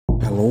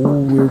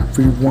Hello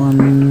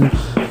everyone,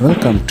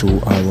 welcome to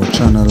our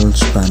channel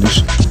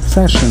Spanish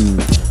Fashion,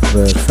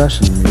 where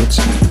fashion meets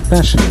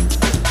passion.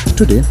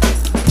 Today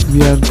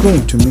we are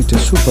going to meet a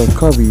super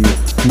curvy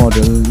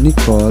model,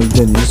 Nicole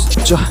Denise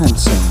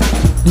Johansson.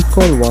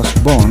 Nicole was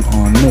born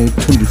on May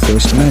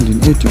 21st,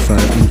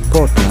 1985 in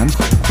Portland,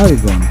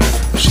 Oregon.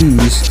 She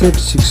is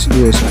 36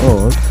 years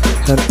old.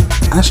 Her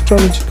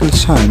astrological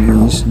sign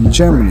is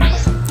Gemini.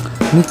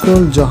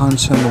 Nicole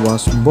Johansson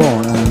was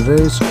born and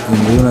raised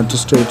in the United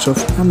States of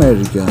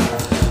America.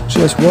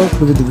 She has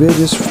worked with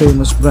various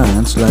famous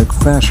brands like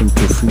Fashion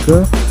to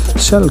Figure,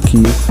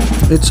 Selkie,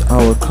 It's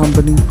Our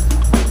Company,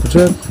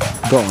 Red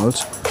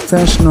Dolls,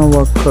 Fashion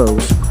Over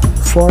Curves,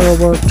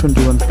 Forever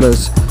 21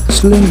 Plus,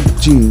 Slim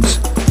Jeans,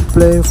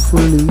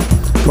 Playfully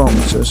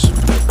Promises,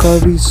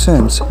 Curvy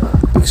Sense,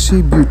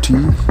 Pixie Beauty,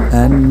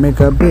 and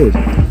Mega Babe.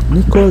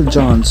 Nicole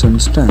Johansson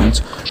stands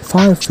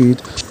 5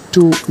 feet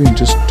 2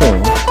 inches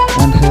tall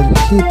and her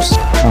hips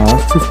are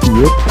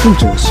 58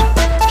 inches.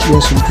 She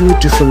has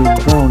beautiful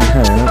brown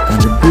hair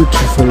and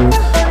beautiful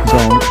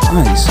brown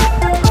eyes.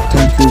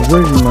 Thank you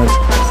very much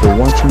for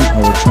watching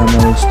our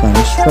channel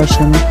Spanish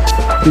Fashion.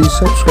 Please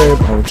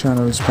subscribe our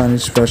channel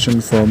Spanish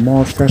Fashion for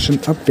more fashion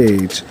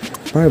updates.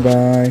 Bye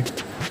bye.